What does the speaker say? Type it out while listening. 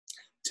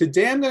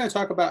Today I'm going to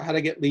talk about how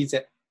to get leads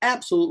at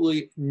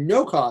absolutely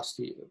no cost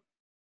to you.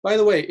 By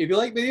the way, if you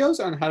like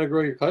videos on how to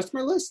grow your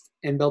customer list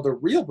and build a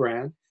real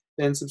brand,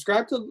 then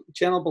subscribe to the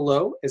channel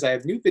below as I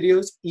have new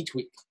videos each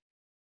week.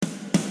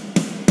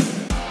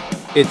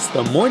 It's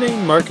the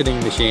Morning Marketing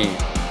Machine,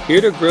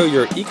 here to grow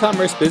your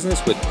e-commerce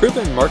business with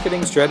proven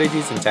marketing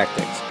strategies and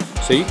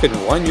tactics, so you can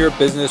run your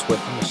business with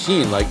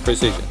machine-like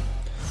precision.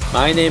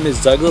 My name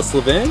is Douglas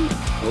Levin.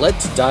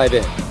 Let's dive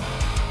in.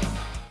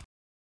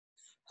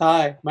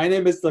 Hi, my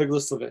name is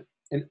Douglas Levin,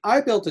 and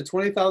I built a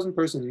 20,000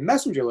 person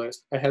messenger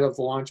list ahead of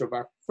the launch of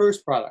our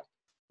first product,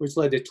 which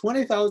led to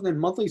 20,000 in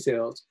monthly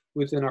sales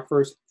within our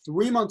first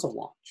 3 months of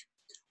launch.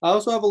 I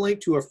also have a link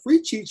to a free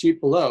cheat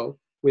sheet below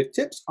with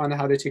tips on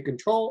how to take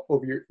control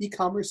over your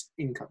e-commerce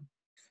income.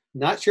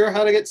 Not sure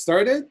how to get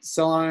started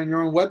selling on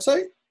your own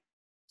website?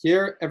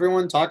 Hear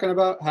everyone talking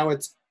about how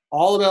it's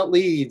all about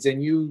leads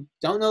and you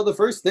don't know the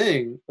first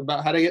thing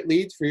about how to get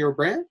leads for your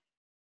brand?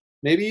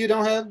 Maybe you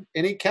don't have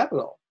any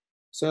capital,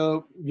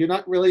 so you're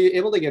not really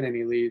able to get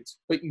any leads,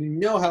 but you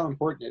know how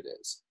important it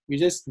is. You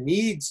just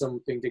need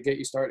something to get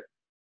you started.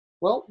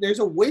 Well, there's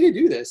a way to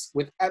do this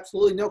with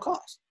absolutely no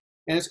cost,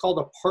 and it's called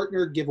a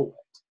partner giveaway.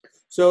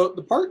 So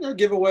the partner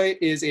giveaway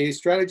is a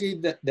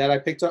strategy that I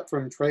picked up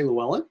from Trey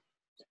Llewellyn.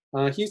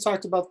 He's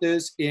talked about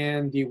this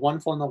in the One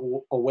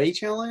Funnel Away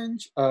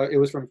Challenge. It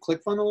was from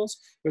ClickFunnels.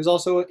 It was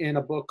also in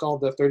a book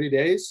called The 30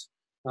 Days,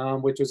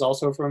 which was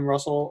also from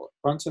Russell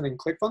Brunson and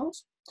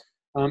ClickFunnels.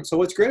 So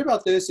what's great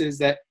about this is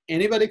that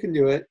anybody can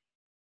do it,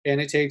 and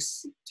it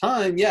takes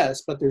time,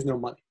 yes, but there's no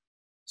money.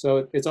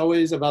 So it's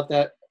always about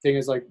that thing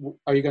is like,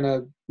 are you going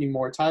to be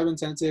more time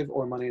intensive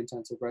or money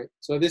intensive, right?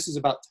 So this is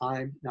about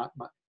time, not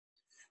money.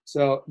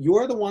 So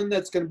you're the one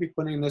that's going to be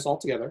putting this all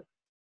together.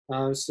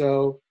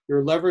 So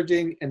you're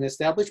leveraging an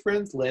established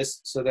brands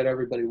list so that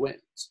everybody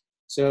wins.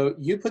 So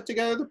you put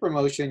together the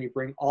promotion, you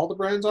bring all the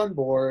brands on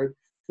board,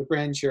 the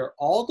brands share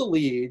all the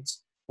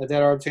leads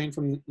that are obtained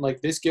from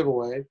like this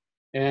giveaway,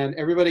 and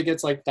everybody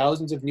gets like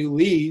thousands of new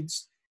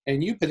leads,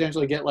 and you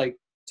potentially get like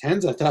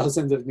tens of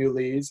thousands of new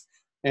leads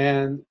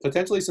and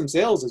potentially some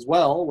sales as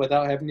well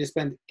without having to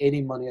spend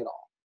any money at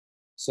all.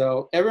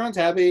 So everyone's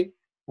happy.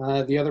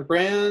 The other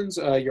brands,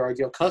 your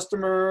ideal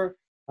customer,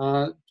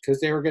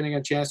 because they were getting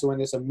a chance to win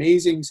this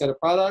amazing set of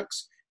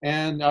products.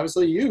 And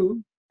obviously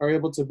you are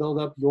able to build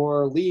up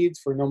your leads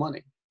for no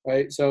money,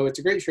 right? So it's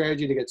a great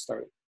strategy to get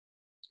started.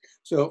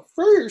 So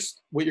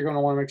first, what you're going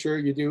to want to make sure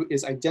you do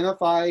is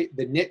identify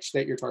the niche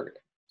that you're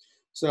targeting.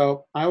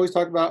 So I always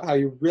talk about how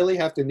you really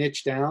have to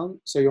niche down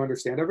so you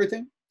understand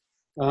everything.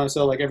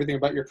 So like everything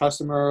about your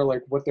customer,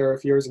 like what their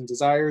fears and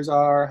desires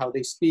are, how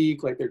they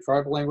speak, like their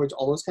tribal language,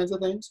 all those kinds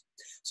of things.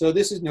 So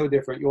this is no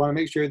different. You want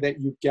to make sure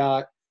that you've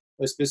got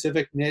a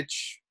specific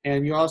niche,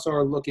 and you also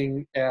are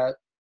looking at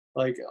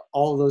like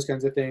all of those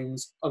kinds of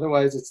things.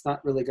 Otherwise, it's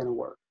not really going to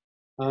work.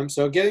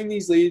 So getting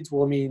these leads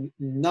will mean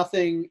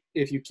nothing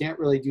if you can't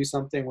really do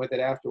something with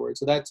it afterwards.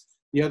 So that's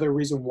the other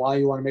reason why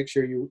you want to make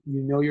sure you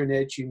know your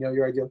niche, you know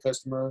your ideal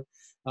customer.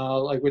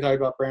 Like we talked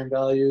about brand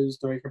values,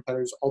 know your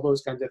competitors, all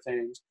those kinds of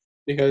things.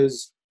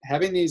 Because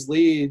having these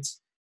leads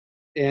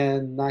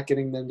and not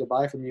getting them to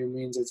buy from you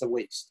means it's a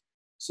waste.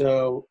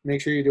 So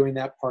make sure you're doing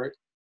that part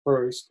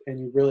first and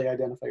you really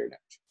identify your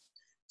niche.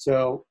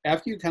 So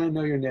after you kind of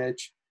know your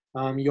niche,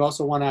 you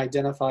also want to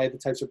identify the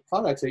types of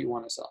products that you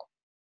want to sell.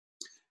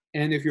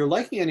 And if you're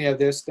liking any of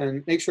this,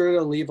 then make sure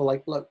to leave a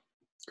like below.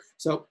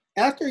 So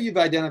after you've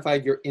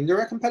identified your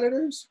indirect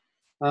competitors,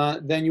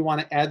 then you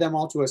want to add them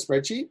all to a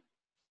spreadsheet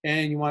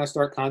and you want to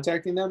start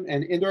contacting them.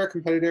 And indirect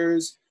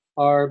competitors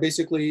are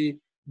basically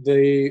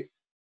the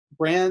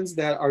brands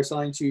that are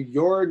selling to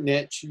your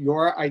niche,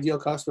 your ideal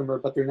customer,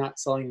 but they're not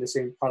selling the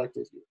same product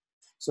as you.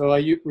 So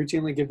I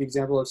routinely give the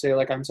example of, say,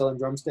 like I'm selling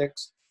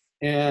drumsticks,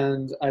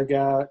 and I've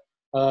got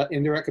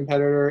indirect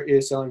competitor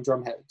is selling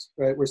drum heads,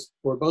 right?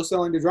 We're both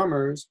selling to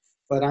drummers,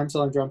 but I'm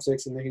selling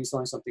drumsticks and then he's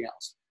selling something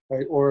else,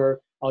 right? Or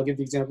I'll give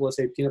the example of,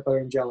 say, peanut butter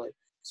and jelly.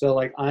 So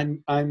like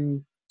I'm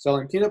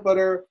selling peanut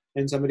butter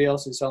and somebody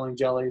else is selling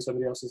jelly,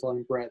 somebody else is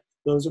selling bread.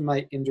 Those are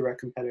my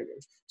indirect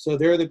competitors. So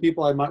they're the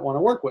people I might want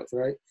to work with,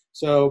 right?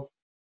 So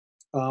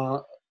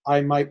I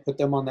might put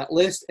them on that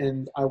list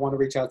and I want to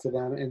reach out to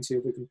them and see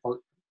if we can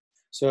partner.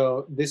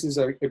 So this is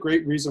a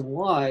great reason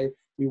why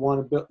you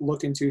want to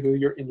look into who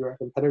your indirect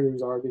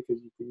competitors are, because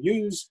you can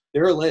use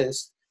their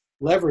list,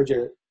 leverage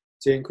it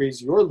to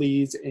increase your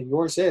leads and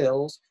your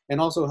sales,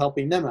 and also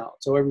helping them out.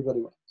 So everybody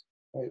wins,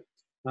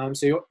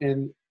 right?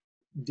 And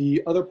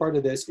the other part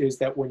of this is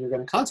that when you're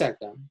going to contact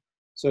them,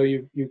 so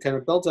you kind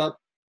of built up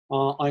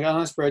on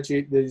a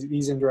spreadsheet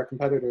these indirect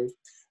competitors.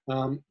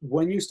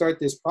 When you start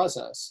this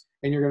process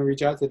and you're going to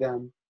reach out to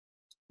them,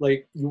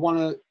 like you want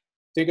to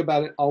think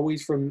about it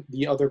always from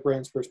the other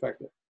brand's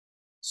perspective.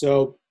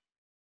 So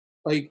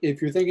like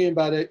if you're thinking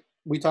about it,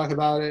 we talk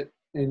about it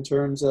in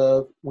terms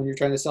of when you're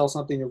trying to sell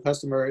something to a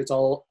customer, it's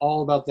all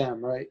about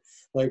them, right?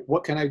 Like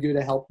what can I do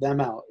to help them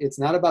out? It's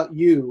not about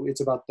you,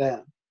 it's about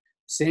them.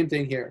 Same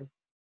thing here.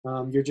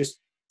 You're just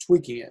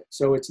tweaking it.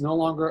 So it's no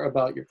longer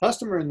about your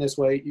customer in this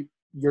way.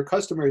 your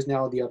customer is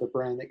now the other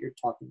brand that you're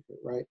talking to,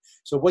 right?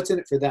 So what's in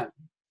it for them,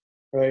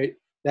 right?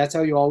 That's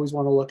how you always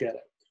want to look at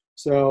it.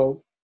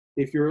 So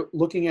if you're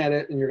looking at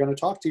it and you're going to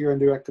talk to your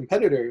indirect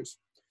competitors,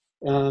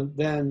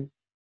 then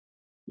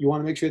you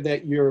want to make sure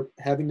that you're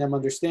having them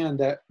understand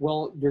that,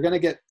 well, you're going to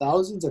get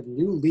thousands of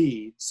new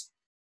leads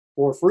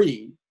for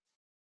free,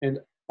 and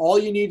all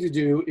you need to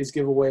do is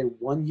give away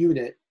one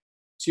unit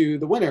to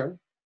the winner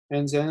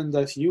and send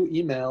a few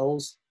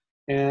emails,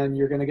 and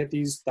you're going to get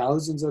these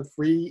thousands of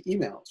free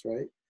emails,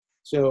 right?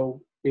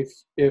 So if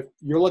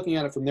you're looking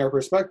at it from their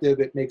perspective,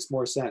 it makes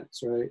more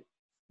sense, right?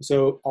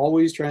 So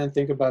always try and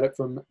think about it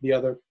from the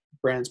other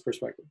brand's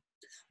perspective.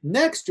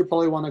 Next, you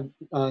probably want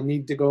to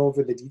need to go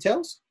over the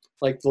details,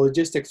 like the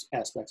logistics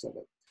aspects of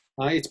it.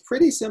 It's a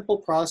pretty simple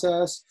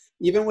process.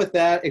 Even with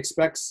that,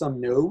 expect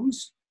some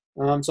no's.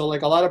 So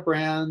like a lot of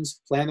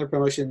brands plan their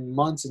promotion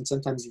months and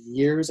sometimes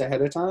years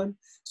ahead of time.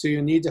 So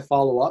you need to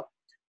follow up.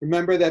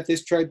 Remember that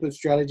this type of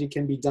strategy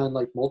can be done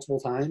like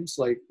multiple times,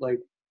 like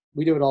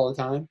we do it all the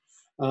time.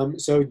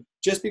 So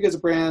just because a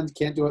brand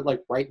can't do it like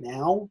right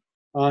now,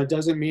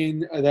 doesn't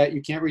mean that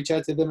you can't reach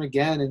out to them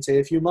again in say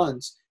a few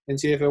months and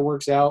see if it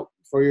works out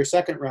for your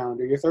second round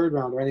or your third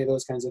round or any of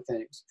those kinds of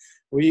things.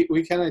 We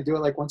kind of do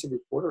it like once every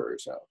quarter or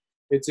so.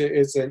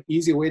 It's an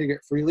easy way to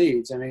get free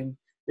leads. I mean,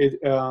 I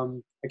think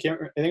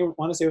I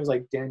want to say it was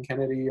like Dan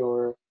Kennedy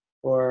or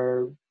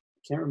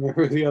I can't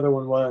remember who the other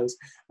one was.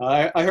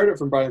 I heard it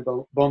from Brian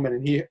Bowman,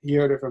 and he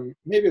heard it from,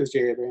 maybe it was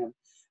Jay Abraham.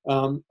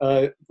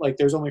 Like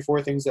there's only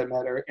 4 things that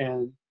matter,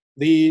 and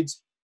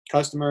leads,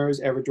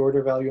 customers, average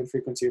order value, and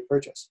frequency of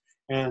purchase.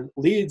 And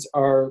leads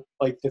are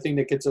like the thing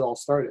that gets it all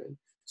started.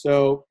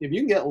 So if you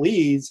can get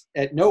leads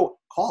at no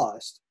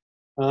cost,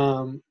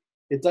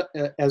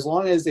 as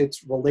long as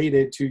it's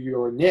related to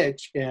your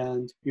niche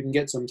and you can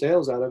get some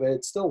sales out of it,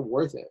 it's still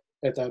worth it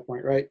at that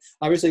point, right?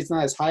 Obviously, it's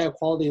not as high a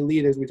quality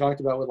lead as we talked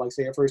about with, like,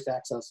 say, a first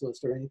access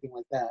list or anything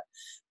like that.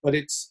 But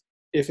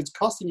if it's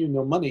costing you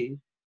no money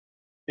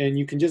and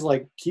you can just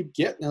like keep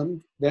getting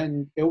them,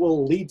 then it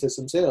will lead to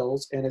some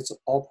sales and it's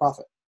all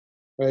profit,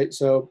 right?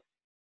 So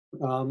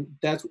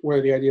that's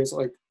where the idea is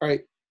like, all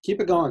right,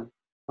 keep it going.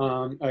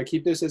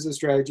 Keep this as a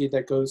strategy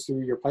that goes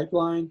through your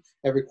pipeline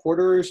every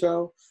quarter or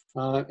so,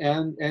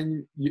 and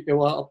it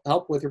will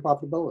help with your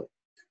profitability.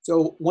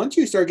 So once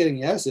you start getting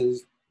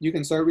yeses, you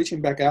can start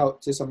reaching back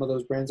out to some of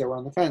those brands that were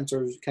on the fence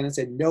or kind of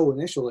said no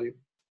initially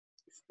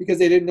because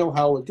they didn't know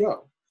how it would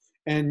go.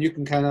 And you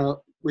can kind of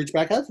reach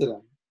back out to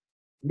them.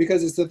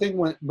 Because it's the thing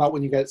about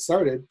when you get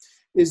started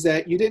is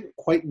that you didn't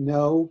quite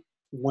know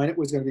when it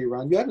was going to be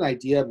run. You had an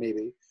idea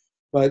maybe,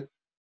 but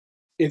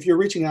if you're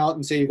reaching out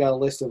and say you got a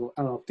list of,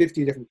 I don't know,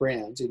 50 different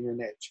brands in your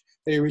niche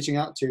that you're reaching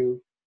out to,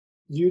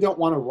 you don't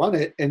want to run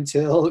it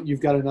until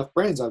you've got enough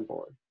brands on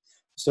board.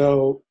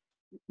 So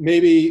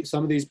maybe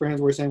some of these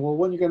brands were saying, well,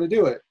 when are you going to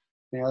do it?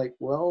 And you're like,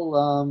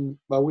 well,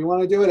 we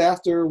want to do it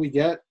after we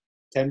get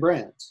 10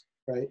 brands,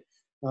 right?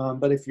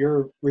 But if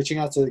you're reaching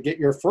out to get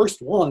your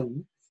first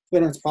one,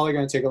 then it's probably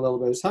going to take a little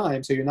bit of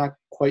time. So you're not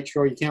quite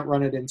sure. You can't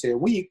run it into a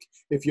week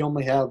if you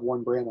only have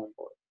one brand on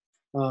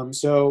board.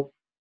 So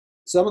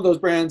some of those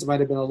brands might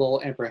have been a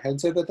little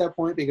apprehensive at that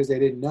point because they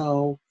didn't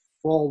know,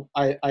 well,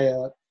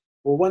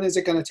 well, when is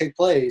it going to take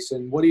place?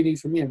 And what do you need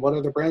from me? And what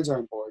other brands are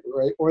on board,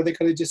 right? Or they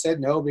could have just said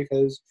no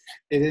because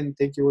they didn't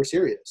think you were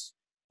serious.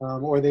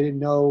 Or they didn't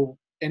know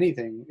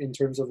anything in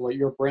terms of like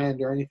your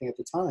brand or anything at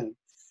the time.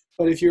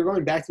 But if you're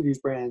going back to these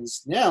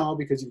brands now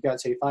because you've got,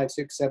 say, 5,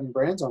 6, 7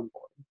 brands on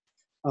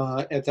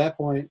board, at that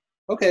point,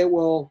 okay,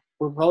 well,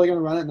 we're probably going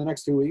to run it in the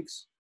next 2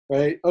 weeks,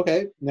 right?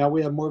 Okay, now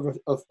we have more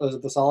of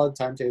a solid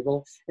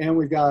timetable, and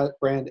we've got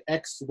brand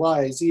X,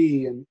 Y,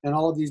 Z, and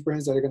all of these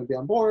brands that are going to be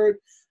on board.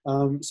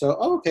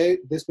 Okay,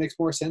 this makes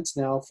more sense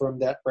now from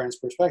that brand's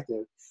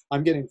perspective.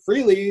 I'm getting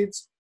free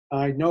leads.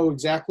 I know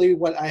exactly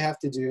what I have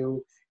to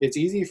do. It's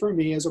easy for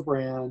me as a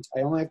brand.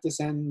 I only have to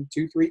send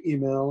 2, 3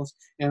 emails,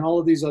 and all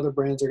of these other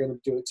brands are going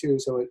to do it too.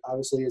 So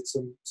obviously it's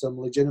some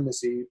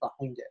legitimacy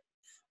behind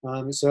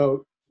it.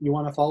 So you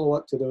want to follow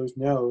up to those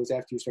no's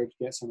after you start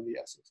to get some of the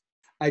yeses.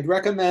 I'd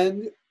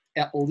recommend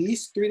at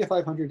least $300 to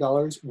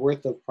 $500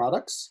 worth of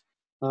products,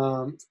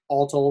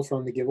 all told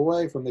from the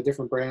giveaway, from the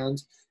different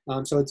brands.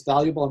 So it's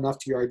valuable enough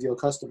to your ideal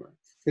customer.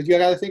 Because you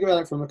got to think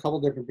about it from a couple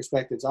different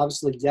perspectives.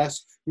 Obviously,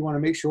 yes, you want to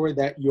make sure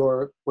that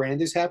your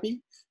brand is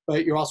happy,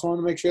 but you also want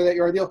to make sure that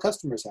your ideal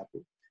customer is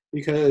happy.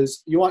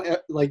 Because you want,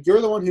 like, you're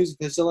the one who's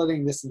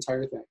facilitating this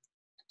entire thing.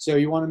 So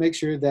you want to make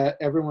sure that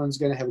everyone's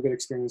going to have a good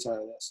experience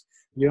out of this.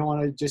 You don't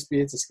want to just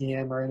be it's a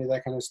scam or any of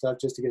that kind of stuff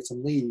just to get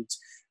some leads.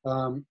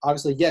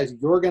 Obviously, yes,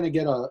 you're going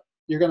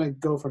to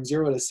go from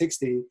 0 to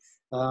 60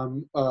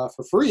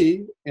 for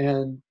free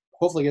and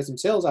hopefully get some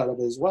sales out of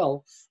it as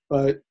well.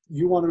 But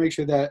you want to make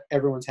sure that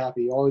everyone's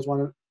happy. You always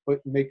want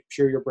to make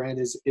sure your brand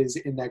is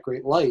in that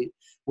great light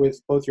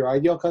with both your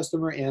ideal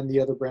customer and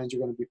the other brands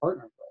you're going to be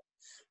partnering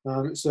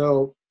with.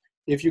 So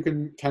if you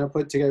can kind of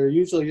put together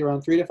usually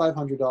around $300 to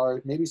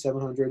 $500, maybe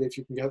 $700 if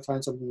you can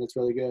find something that's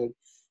really good.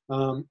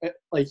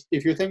 Like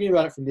if you're thinking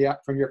about it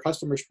from your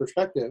customer's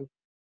perspective,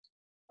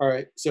 all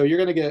right, so you're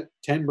going to get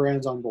 10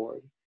 brands on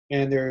board,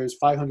 and there's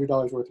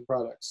 $500 worth of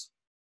products.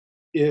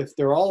 If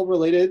they're all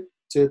related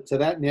to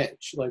that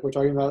niche, like we're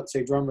talking about,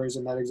 say, drummers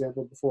in that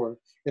example before,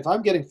 if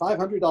I'm getting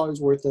 $500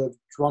 worth of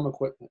drum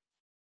equipment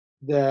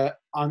that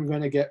I'm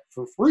going to get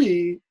for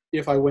free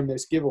if I win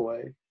this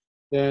giveaway,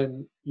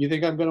 then you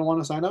think I'm going to want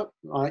to sign up?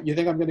 You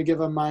think I'm going to give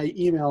them my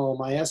email,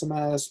 my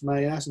SMS,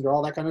 my messenger,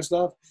 all that kind of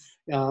stuff?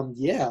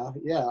 Yeah,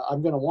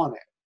 I'm going to want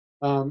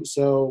it.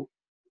 So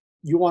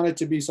you want it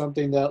to be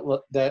something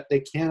that they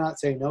cannot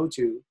say no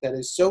to, that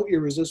is so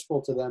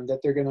irresistible to them that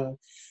they're going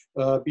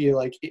to be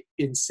like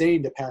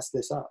insane to pass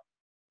this up,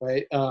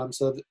 right?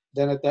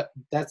 Then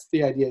that's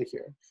the idea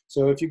here.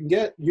 So if you can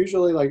get,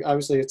 usually, like,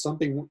 obviously it's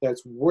something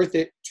that's worth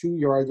it to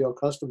your ideal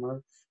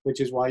customer, which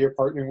is why you're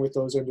partnering with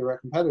those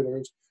indirect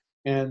competitors,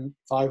 and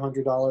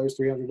 $500,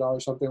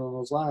 $300, something along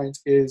those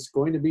lines is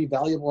going to be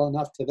valuable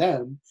enough to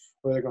them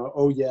where they're going,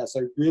 oh yes,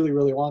 I really,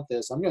 really want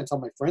this. I'm going to tell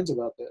my friends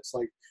about this.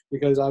 Like,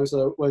 because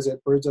obviously, was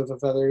it birds of a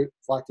feather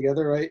flock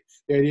together, right?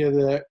 The idea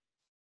that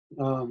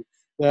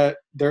that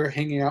they're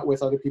hanging out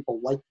with other people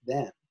like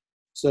them.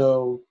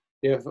 So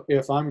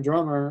if I'm a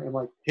drummer, I'm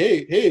like,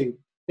 hey,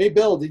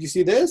 Bill, did you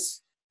see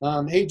this?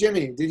 Hey,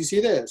 Jimmy, did you see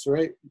this?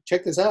 Right?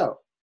 Check this out.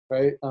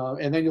 Right?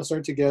 And then you'll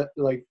start to get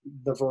like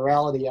the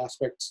virality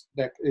aspects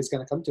that is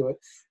going to come to it.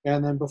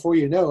 And then before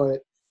you know it,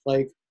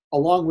 like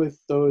along with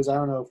those,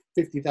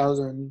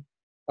 50,000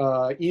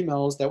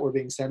 emails that were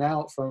being sent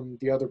out from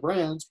the other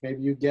brands,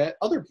 maybe you get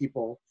other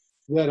people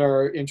that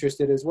are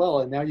interested as well.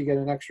 And now you get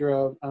an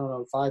extra,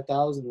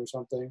 5,000 or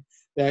something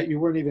that you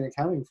weren't even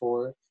accounting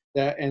for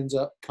that ends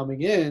up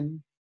coming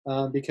in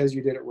because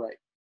you did it right.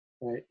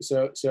 Right?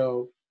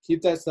 So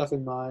keep that stuff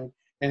in mind.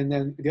 And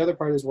then the other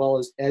part as well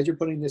is, as you're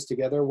putting this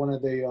together, one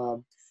of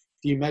the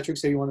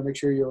metrics that you want to make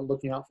sure you're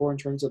looking out for in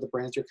terms of the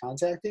brands you're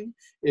contacting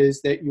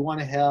is that you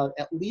want to have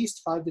at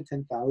least 5 to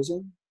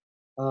 10,000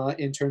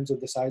 in terms of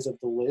the size of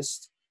the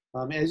list.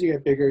 As you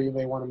get bigger, you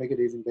may want to make it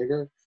even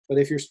bigger. But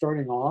if you're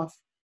starting off,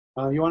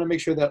 you want to make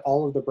sure that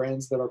all of the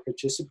brands that are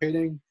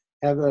participating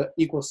have an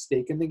equal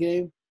stake in the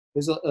game.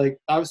 There's like,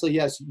 obviously,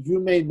 yes, you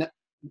may not,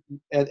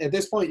 at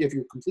this point, if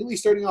you're completely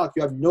starting off,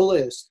 you have no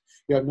list,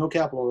 you have no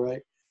capital,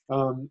 right?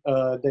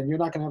 Then you're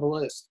not going to have a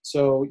list.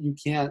 So you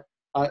can't,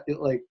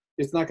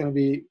 it's not going to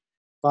be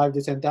 5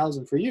 to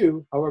 10,000 for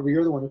you. However,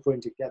 you're the one who's putting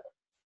it together.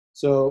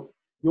 So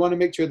you want to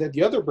make sure that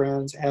the other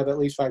brands have at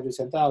least 5 to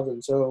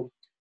 10,000. So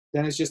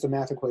then it's just a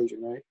math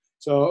equation, right?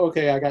 So,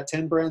 okay, I got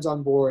 10 brands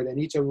on board and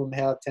each of them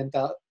have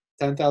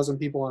 10,000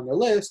 people on their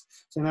list.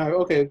 So now,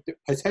 okay,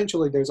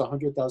 potentially there's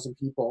 100,000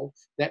 people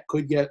that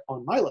could get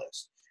on my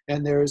list.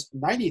 And there's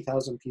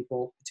 90,000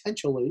 people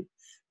potentially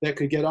that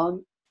could get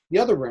on the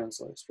other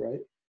brand's list, right?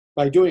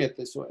 By doing it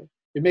this way,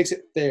 it makes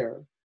it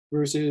fair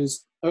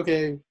versus,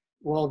 okay,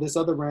 well, this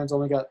other brand's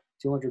only got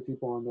 200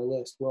 people on their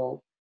list.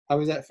 Well,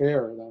 how is that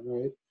fair then,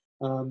 right?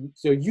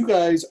 So you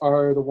guys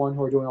are the one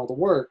who are doing all the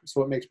work,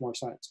 so it makes more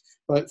sense.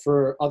 But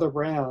for other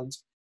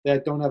brands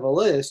that don't have a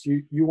list,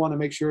 you want to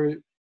make sure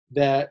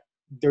that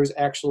there's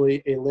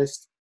actually a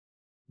list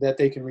that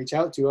they can reach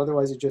out to.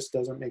 Otherwise, it just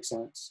doesn't make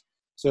sense.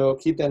 So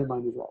keep that in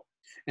mind as well.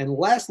 And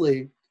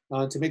lastly,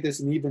 to make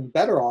this an even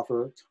better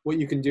offer, what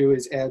you can do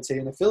is add, say,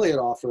 an affiliate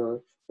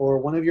offer or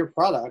one of your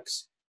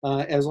products,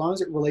 as long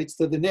as it relates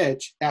to the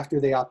niche after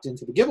they opt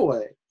into the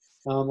giveaway,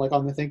 like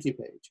on the thank you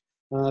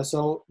page.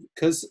 So,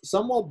 because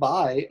some will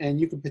buy and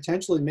you could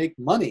potentially make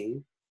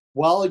money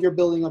while you're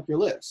building up your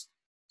list.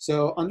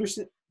 So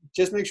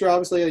just make sure,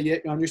 obviously,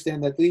 you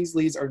understand that these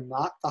leads are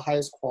not the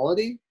highest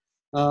quality,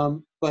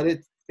 but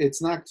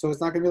it's not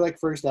going to be like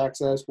First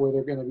Access where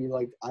they're going to be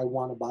like, I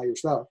want to buy your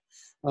stuff,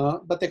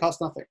 but they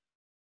cost nothing.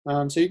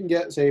 So you can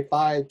get, say,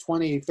 5,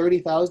 20,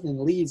 30,000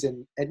 in leads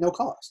at no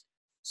cost.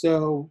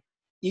 So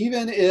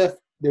even if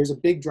there's a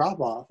big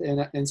drop off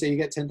and say you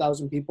get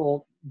 10,000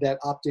 people that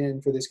opt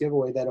in for this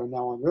giveaway that are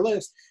now on your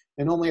list,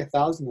 and only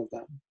 1,000 of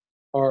them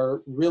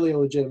are really a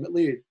legitimate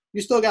lead,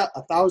 you still got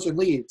 1,000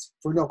 leads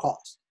for no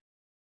cost.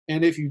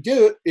 And if you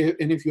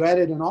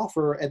added an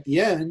offer at the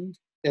end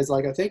as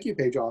like a thank you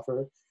page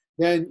offer,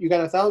 then you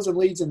got 1,000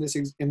 leads in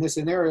this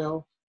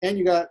scenario, and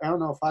you got,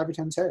 5 or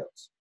 10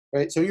 sales,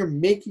 right? So you're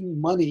making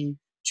money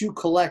to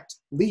collect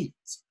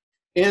leads,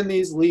 and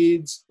these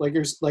leads, like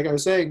I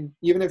was saying,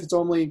 even if it's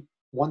only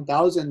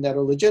 1,000 that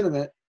are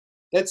legitimate,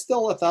 that's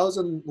still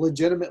 1,000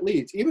 legitimate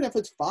leads. Even if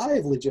it's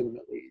 5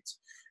 legitimate leads,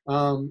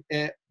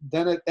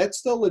 that's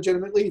still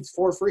legitimate leads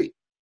for free,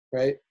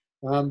 right?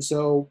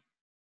 So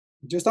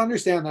just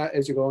understand that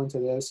as you go into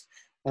this,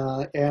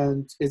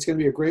 and it's going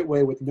to be a great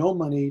way with no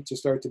money to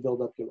start to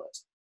build up your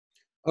list.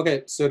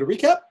 Okay, so to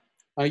recap,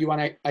 you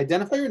want to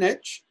identify your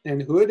niche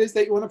and who it is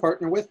that you want to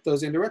partner with,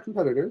 those indirect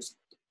competitors.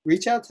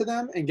 Reach out to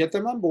them and get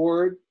them on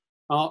board,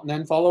 and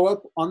then follow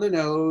up on the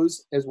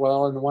nose as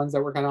well, and the ones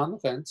that were kind of on the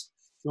fence.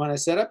 You want to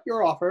set up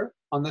your offer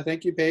on the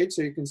thank you page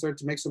so you can start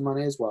to make some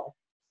money as well.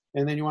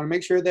 And then you want to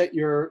make sure that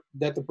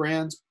the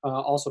brands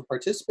also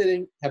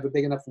participating have a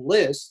big enough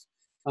list,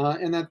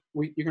 and that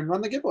you can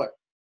run the giveaway.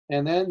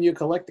 And then you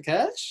collect the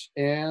cash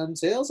and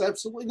sales,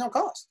 absolutely no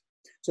cost.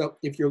 So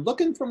if you're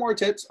looking for more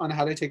tips on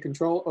how to take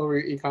control over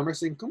your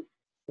e-commerce income,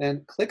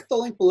 then click the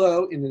link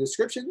below in the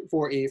description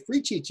for a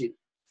free cheat sheet.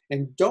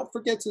 And don't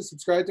forget to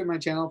subscribe to my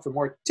channel for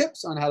more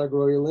tips on how to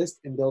grow your list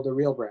and build a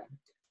real brand.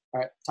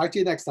 All right, talk to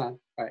you next time.